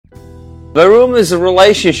The room is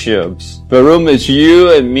relationships. The room is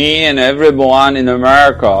you and me and everyone in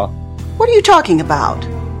America. What are you talking about?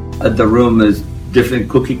 The room is different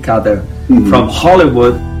cookie cutter from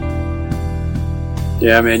Hollywood.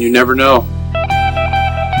 Yeah, man, you never know.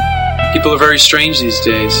 People are very strange these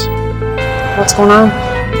days. What's going on?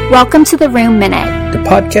 Welcome to The Room Minute, the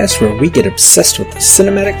podcast where we get obsessed with the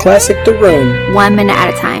cinematic classic The Room. 1 minute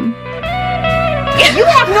at a time. You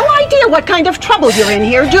have no idea what kind of trouble you're in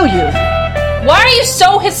here, do you? Why are you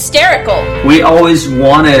so hysterical? We always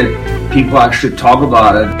wanted people actually talk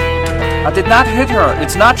about it. I did not hit her.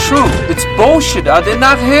 It's not true. It's bullshit. I did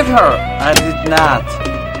not hit her. I did not.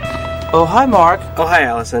 Oh, hi, Mark. Oh, hi,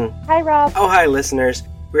 Allison. Hi, Rob. Oh, hi, listeners.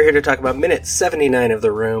 We're here to talk about minute 79 of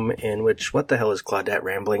The Room, in which what the hell is Claudette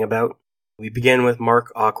rambling about? We begin with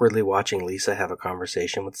Mark awkwardly watching Lisa have a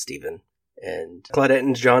conversation with Steven. And Claudette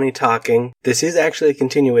and Johnny talking. This is actually a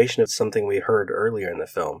continuation of something we heard earlier in the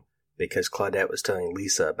film, because Claudette was telling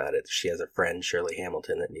Lisa about it. She has a friend, Shirley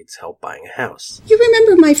Hamilton, that needs help buying a house. You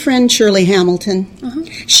remember my friend Shirley Hamilton? Uh-huh.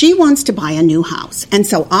 She wants to buy a new house, and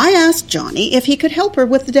so I asked Johnny if he could help her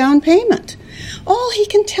with the down payment. All he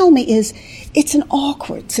can tell me is it's an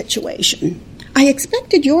awkward situation. I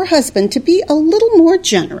expected your husband to be a little more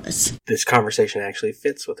generous. This conversation actually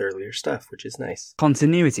fits with earlier stuff, which is nice.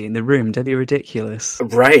 Continuity in The Room, don't be ridiculous.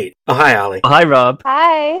 Right. Oh, hi, Ollie. Oh, hi, Rob.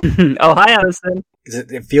 Hi. Oh, hi, Alison.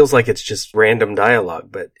 It feels like it's just random dialogue,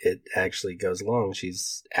 but it actually goes along.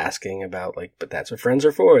 She's asking about, but that's what friends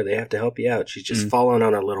are for. They have to help you out. She's just fallen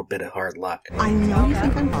on a little bit of hard luck. I know you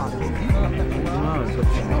think I'm bothering you.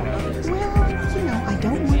 Well, I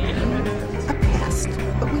don't want a pest,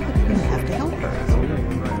 but we would have to help her.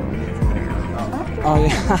 Oh,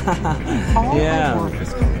 yeah. All Yeah. I want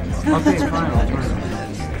is Okay, fine.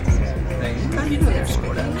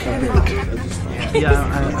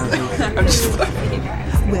 I'm just...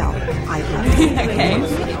 well, I'd love to okay.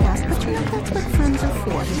 Yes, but that's what friends are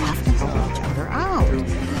for. They have to help each other out.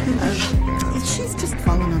 She's just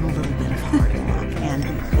fallen on a little bit of hard luck, and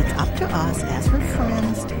it's up to us as her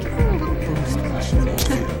friends to give her a little boost when she needs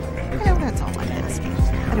it. That's all I'm asking.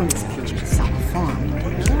 I don't expect you to sell a farm to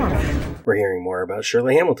take care of it. We're hearing more about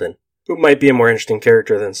Shirley Hamilton, who might be a more interesting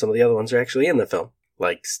character than some of the other ones who are actually in the film,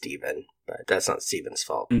 like Steven. But that's not Steven's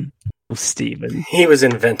fault. Well, Steven. He was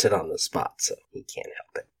invented on the spot, so he can't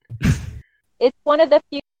help it. It's one of the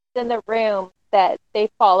few in The Room that they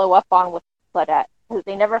follow up on with Claudette, because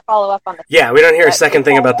they never follow up on the... Yeah, we don't hear a second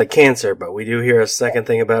thing about the cancer, but we do hear a second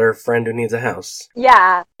thing about her friend who needs a house.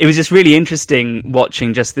 Yeah. It was just really interesting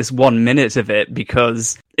watching just this 1 minute of it,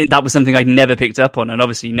 because that was something I'd never picked up on, and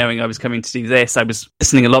obviously knowing I was coming to do this, I was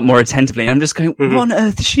listening a lot more attentively, and I'm just going, what on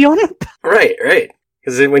earth is she on about? Right.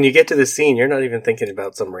 Because when you get to the scene, you're not even thinking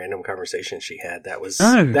about some random conversation she had. That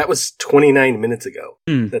was 29 minutes ago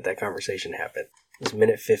that conversation happened. It was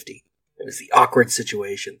minute 50. It was the awkward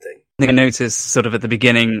situation thing. I think I noticed sort of at the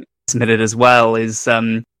beginning, submitted as well, is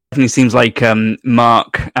definitely seems like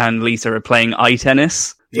Mark and Lisa are playing eye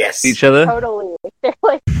tennis. Yes. With each other. Totally. They're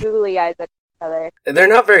like googly eyes at each other. They're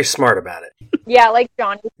not very smart about it. Yeah, like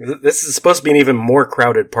Johnny. This is supposed to be an even more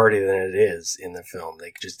crowded party than it is in the film.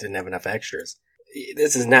 They just didn't have enough extras.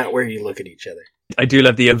 This is not where you look at each other. I do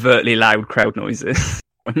love the overtly loud crowd noises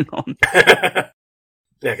going on. Yeah,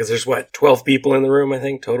 because there's 12 people in the room, I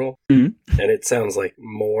think, total? Mm-hmm. And it sounds like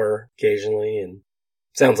more occasionally, and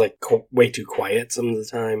sounds like way too quiet some of the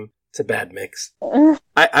time. It's a bad mix.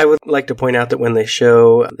 I would like to point out that when they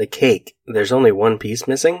show the cake, there's only one piece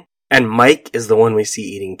missing, and Mike is the one we see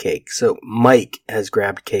eating cake. So Mike has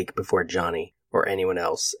grabbed cake before Johnny or anyone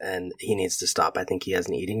else, and he needs to stop. I think he has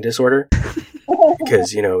an eating disorder.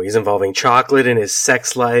 Because, he's involving chocolate in his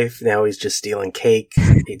sex life. Now he's just stealing cake.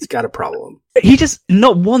 He's got a problem. He just,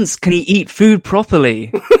 not once can he eat food properly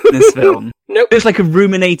in this film. Nope. It's like a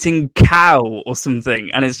ruminating cow or something,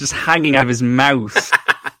 and it's just hanging out of his mouth.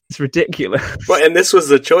 It's ridiculous. Well, and this was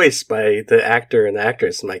the choice by the actor and the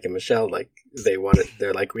actress, Mike and Michelle.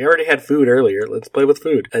 They're like, we already had food earlier. Let's play with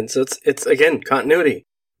food. And so it's again, continuity.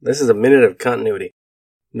 This is a minute of continuity.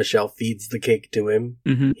 Michelle feeds the cake to him.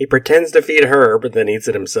 Mm-hmm. He pretends to feed her, but then eats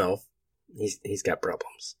it himself. He's got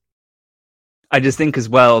problems. I just think as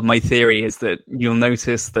well, my theory is that you'll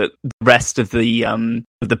notice that the rest of the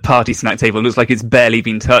party snack table looks like it's barely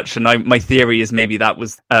been touched, and my theory is maybe that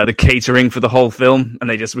was the catering for the whole film, and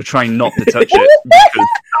they just were trying not to touch it because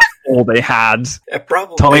that's all they had.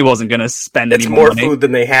 Probably. Tommy wasn't going to spend any more money. It's more food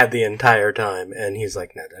than they had the entire time, and he's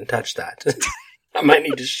like, no, don't touch that. I might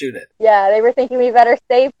need to shoot it. Yeah, they were thinking we better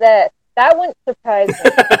save this. That wouldn't surprise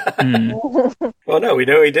me. Well, no, we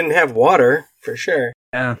know he didn't have water, for sure.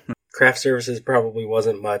 Yeah. Craft services probably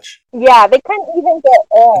wasn't much. Yeah, they couldn't even get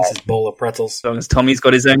air. This is bowl of pretzels. As long as Tommy's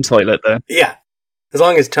got his own toilet, though. Yeah. As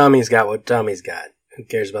long as Tommy's got what Tommy's got. Who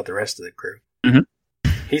cares about the rest of the crew? Mm-hmm.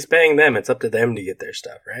 He's paying them. It's up to them to get their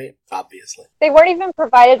stuff, right? Obviously. They weren't even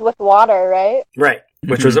provided with water, right? Right.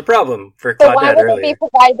 Which was a problem for So why Claudette would earlier. they be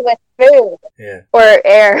provided with food? Yeah. Or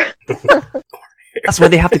air? That's why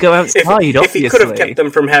they have to go outside, obviously. If he could have kept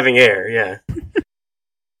them from having air, yeah.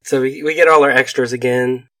 So we get all our extras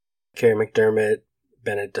again. Carrie McDermott,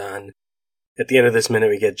 Bennett Dunn. At the end of this minute,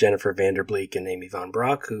 we get Jennifer Vanderbeek and Amy Von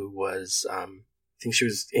Brock, who was,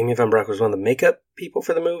 Amy Von Brock was one of the makeup people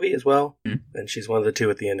for the movie as well. Mm-hmm. And she's one of the two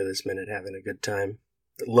at the end of this minute having a good time.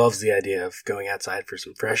 Loves the idea of going outside for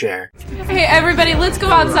some fresh air. Hey, everybody, let's go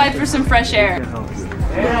outside for some fresh air.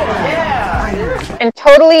 And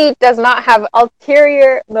totally does not have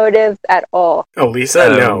ulterior motives at all. Oh, Lisa?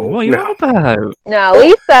 No. What are you on about? No,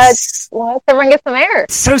 Lisa wants everyone to get some air.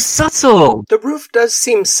 It's so subtle. The roof does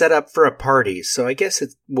seem set up for a party, so I guess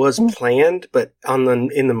it was planned, but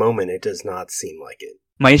in the moment, it does not seem like it.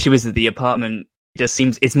 My issue is that the apartment just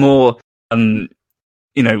seems, it's more,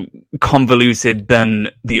 convoluted than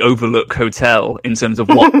the Overlook Hotel in terms of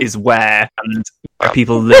what is where and where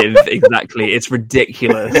people live exactly. It's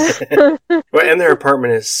ridiculous. Well, and their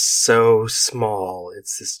apartment is so small.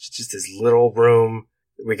 It's just this little room.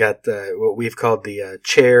 We got what we've called the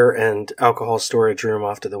chair and alcohol storage room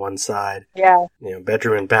off to the one side. Yeah.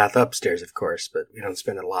 Bedroom and bath upstairs, of course, but we don't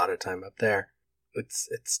spend a lot of time up there. It's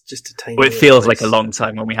just a tiny. Well, it feels like a long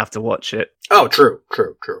time when we have to watch it. Oh, true.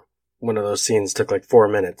 One of those scenes took like 4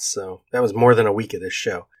 minutes, so that was more than a week of this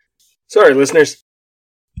show. Sorry, listeners.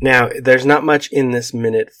 Now, there's not much in this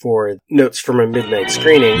minute for notes from a midnight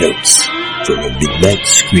screening. Notes from a midnight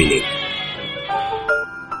screening.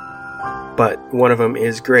 But one of them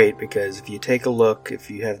is great because if you take a look, if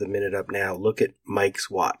you have the minute up now, look at Mike's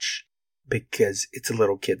watch. Because it's a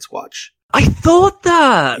little kid's watch. I thought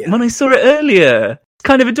that when I saw it earlier.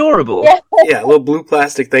 Kind of adorable. Yeah, a little blue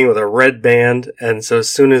plastic thing with a red band, and so as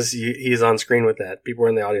soon as he's on screen with that, people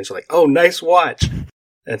in the audience are like, "Oh, nice watch!"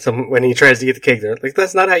 And when he tries to eat the cake, they're like,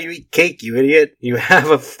 "That's not how you eat cake, you idiot! You have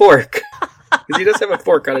a fork." Because he does have a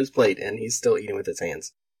fork on his plate, and he's still eating with his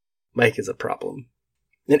hands. Mike is a problem,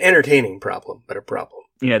 an entertaining problem, but a problem.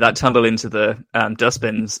 That tumble into the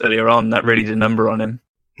dustbins earlier on that really did a number on him.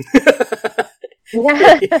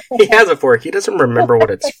 He has a fork. He doesn't remember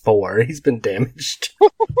what it's for. He's been damaged.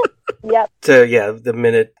 Yep. So, the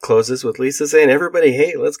minute closes with Lisa saying, "Everybody,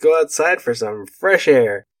 hey, let's go outside for some fresh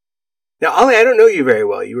air." Now, Ollie, I don't know you very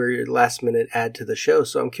well. You were your last minute add to the show,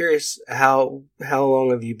 so I'm curious, how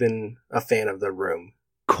long have you been a fan of The Room?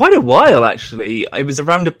 Quite a while, actually. It was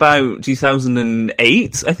around about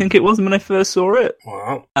 2008, I think it was, when I first saw it.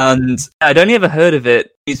 Wow. And I'd only ever heard of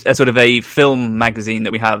it. It's a sort of a film magazine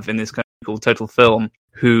that we have in this country called Total Film,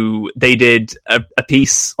 who they did a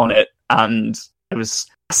piece on it, and I was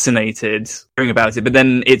fascinated hearing about it, but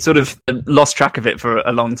then it sort of lost track of it for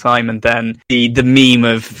a long time, and then the meme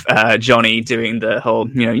of Johnny doing the whole,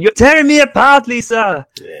 "You're tearing me apart, Lisa!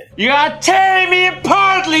 Yeah. You're tearing me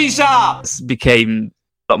apart, Lisa!" became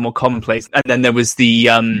a lot more commonplace. And then there was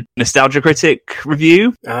the Nostalgia Critic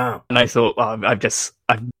review, and I thought, I've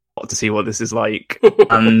got to see what this is like.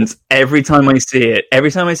 And every time I see it,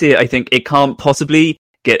 I think it can't possibly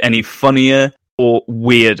get any funnier or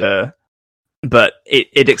weirder. But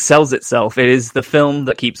it excels itself. It is the film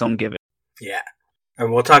that keeps on giving. Yeah.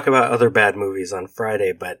 And we'll talk about other bad movies on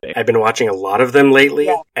Friday, but I've been watching a lot of them lately,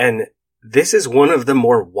 and this is one of the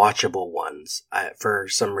more watchable ones for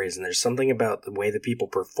some reason. There's something about the way that people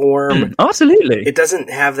perform. Absolutely. It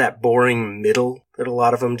doesn't have that boring middle that a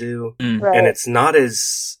lot of them do. Right. And it's not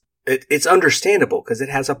as... It's understandable because it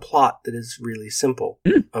has a plot that is really simple,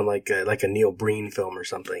 unlike a Neil Breen film or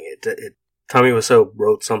something. Tommy Wiseau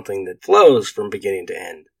wrote something that flows from beginning to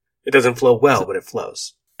end. It doesn't flow well, but it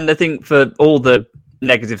flows. And I think for all the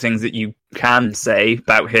negative things that you can say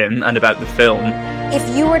about him and about the film...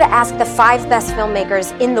 If you were to ask the 5 best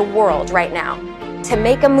filmmakers in the world right now to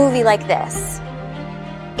make a movie like this,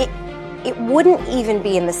 it wouldn't even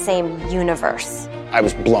be in the same universe. I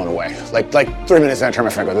was blown away. Like 3 minutes in, I turned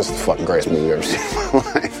my finger, this is the fucking greatest movie I've ever seen in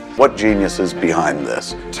my life. What genius is behind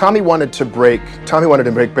this? Tommy wanted to break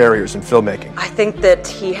barriers in filmmaking. I think that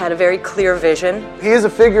he had a very clear vision. He is a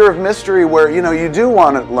figure of mystery where, you do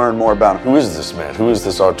want to learn more about him. Who is this man? Who is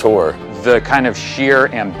this auteur? The kind of sheer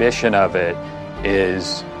ambition of it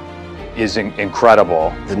is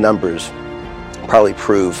incredible. The numbers probably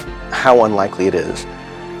prove how unlikely it is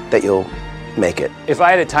that you'll make it. If I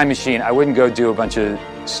had a time machine, I wouldn't go do a bunch of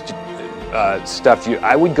stuff.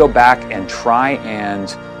 I would go back and try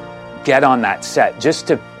and get on that set just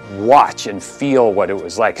to watch and feel what it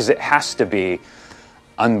was like, because it has to be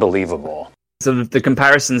unbelievable. So the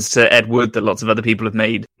comparisons to Ed Wood that lots of other people have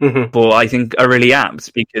made, for I think are really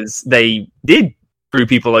apt, because they did screw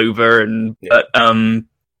people over, and but at the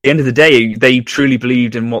end of the day, they truly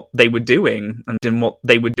believed in what they were doing, and in what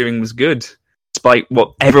they were doing was good, despite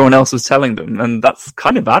what everyone else was telling them, and that's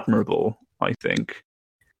kind of admirable, I think.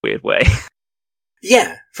 Weird way.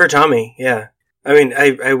 Yeah, for Tommy, yeah. I mean,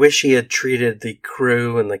 I wish he had treated the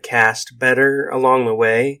crew and the cast better along the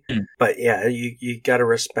way. But yeah, you gotta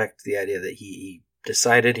respect the idea that he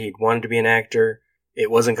decided he wanted to be an actor. It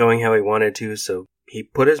wasn't going how he wanted to, so he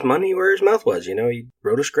put his money where his mouth was. You know, he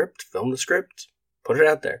wrote a script, filmed the script, put it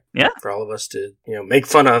out there. Yeah. For all of us to, make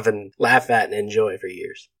fun of and laugh at and enjoy for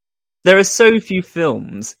years. There are so few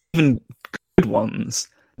films, even good ones,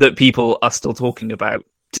 that people are still talking about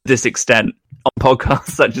to this extent on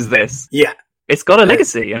podcasts such as this. Yeah. It's got a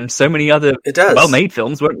legacy, and so many other well-made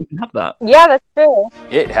films won't even have that. Yeah, that's true.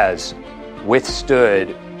 It has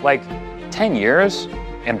withstood 10 years,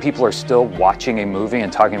 and people are still watching a movie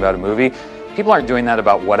and talking about a movie. People aren't doing that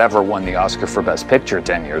about whatever won the Oscar for Best Picture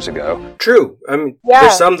 10 years ago. True. I mean,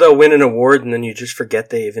 there's some that'll win an award and then you just forget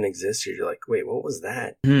they even existed. You're like, wait, what was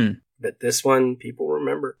that? But this one, people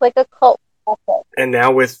remember. Like a cult classic. And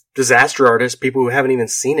now with Disaster Artist, people who haven't even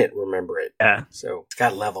seen it remember it. Yeah. So it's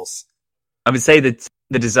got levels. I would say that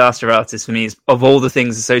The Disaster Artist, for me, is, of all the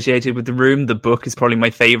things associated with The Room, the book is probably my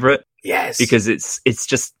favourite. Yes. Because it's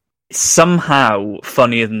just somehow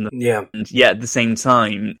funnier than and yet at the same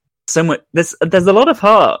time, there's a lot of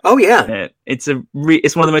heart. Oh yeah, in it. It's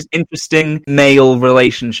it's one of the most interesting male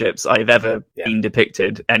relationships I've ever seen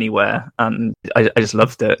depicted anywhere, and I just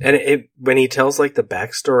loved it. And when he tells the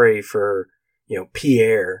backstory for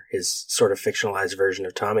Pierre, his sort of fictionalized version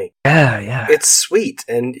of Tommy. Yeah. It's sweet,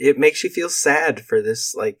 and it makes you feel sad for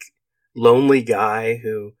this lonely guy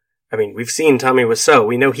who. I mean, we've seen Tommy Wiseau.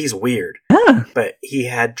 We know he's weird. But he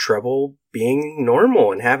had trouble being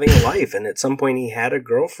normal and having a life. And at some point he had a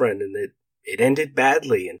girlfriend and it ended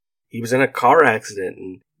badly. And he was in a car accident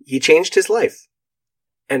and he changed his life.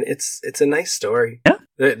 And it's a nice story.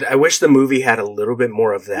 Yeah. I wish the movie had a little bit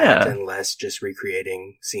more of that and less just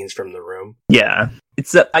recreating scenes from The Room. Yeah.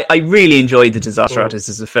 I really enjoyed The Disaster Artist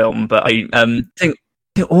as a film, but I think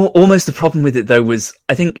almost the problem with it, though, was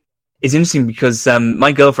I think it's interesting because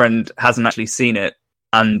my girlfriend hasn't actually seen it,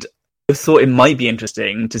 and I thought it might be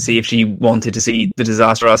interesting to see if she wanted to see The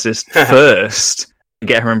Disaster Artist first and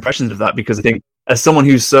get her impressions of that, because I think as someone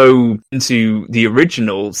who's so into the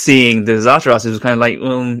original, seeing The Disaster Artist was kind of like,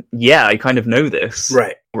 well, yeah, I kind of know this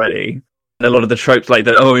already. And a lot of the tropes like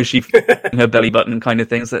that, is she f***ing her belly button kind of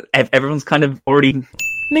things, that everyone's kind of already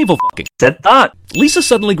navel fucking said that. Lisa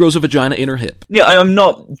suddenly grows a vagina in her hip. Yeah, I'm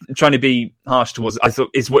not trying to be harsh towards it. I thought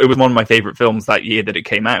it was one of my favorite films that year that it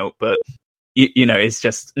came out, but it's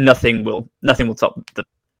just nothing will top the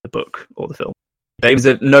book or the film. But it was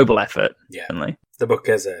a noble effort. Yeah, certainly. The book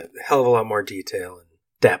has a hell of a lot more detail and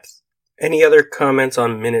depth. Any other comments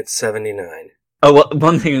on minute 79? Oh, well,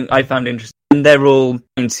 one thing I found interesting, they're all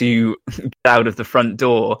going to get out of the front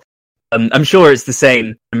door. I'm sure it's the same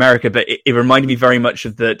in America, but it reminded me very much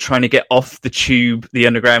of the trying to get off the tube, the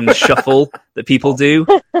underground shuffle that people do.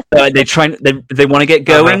 They want to get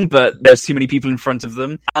going, but there's too many people in front of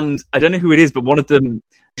them. And I don't know who it is, but one of them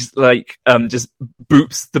just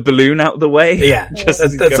boops the balloon out of the way. Yeah, that's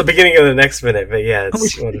the beginning of the next minute. But yeah,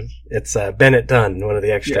 it's Bennett Dunn, one of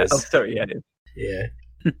the extras. Yeah. Oh, sorry, yeah.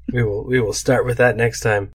 We will start with that next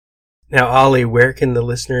time. Now, Ollie, where can the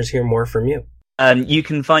listeners hear more from you? You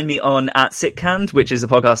can find me on @Sitcanned, which is a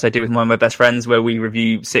podcast I do with one of my best friends where we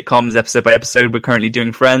review sitcoms episode by episode. We're currently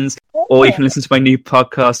doing Friends. Or you can listen to my new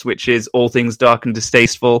podcast, which is All Things Dark and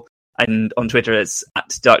Distasteful. And on Twitter, it's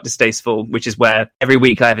 @DarkDistasteful, which is where every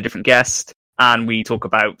week I have a different guest and we talk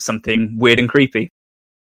about something weird and creepy.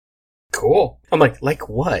 Cool. I'm like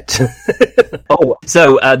what?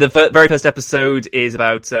 So the very first episode is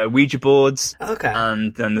about Ouija boards. Okay.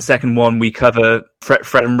 And then the second one, we cover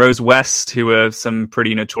Fred and Rose West, who are some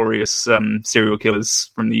pretty notorious serial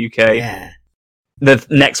killers from the UK. Yeah. The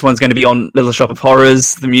next one's going to be on Little Shop of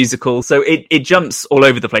Horrors, the musical. So it jumps all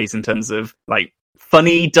over the place in terms of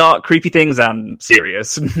funny, dark, creepy things and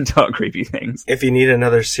serious, dark, creepy things. If you need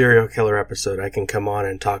another serial killer episode, I can come on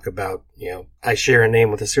and talk about, I share a name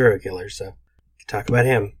with a serial killer, so talk about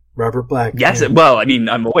him. Robert Black. Yes, well, I mean,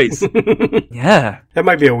 I'm always... Yeah. That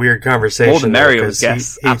might be a weird conversation. All the merrier,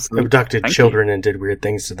 yes. He abducted children and did weird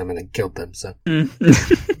things to them and then killed them, so...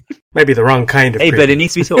 Might be the wrong kind of... Hey, but it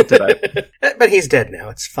needs to be talked about. But he's dead now,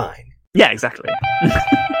 it's fine. Yeah, exactly.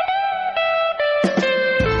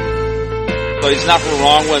 So there's nothing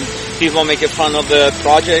wrong with people making fun of the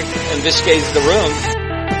project, in this case, The Room.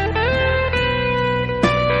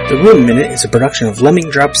 The Room Minute is a production of Lemming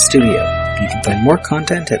Drops Studio. You can find more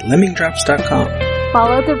content at lemmingdrops.com.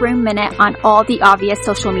 Follow The Room Minute on all the obvious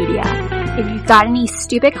social media. If you've got any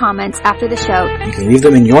stupid comments after the show, You can leave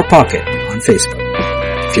them in your pocket on Facebook.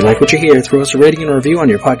 If you like what you hear, throw us a rating and a review on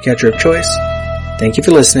your podcatcher of choice. Thank you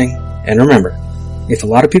for listening, and remember, if a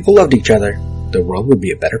lot of people loved each other, the world would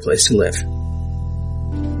be a better place to live.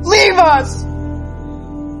 Leave us!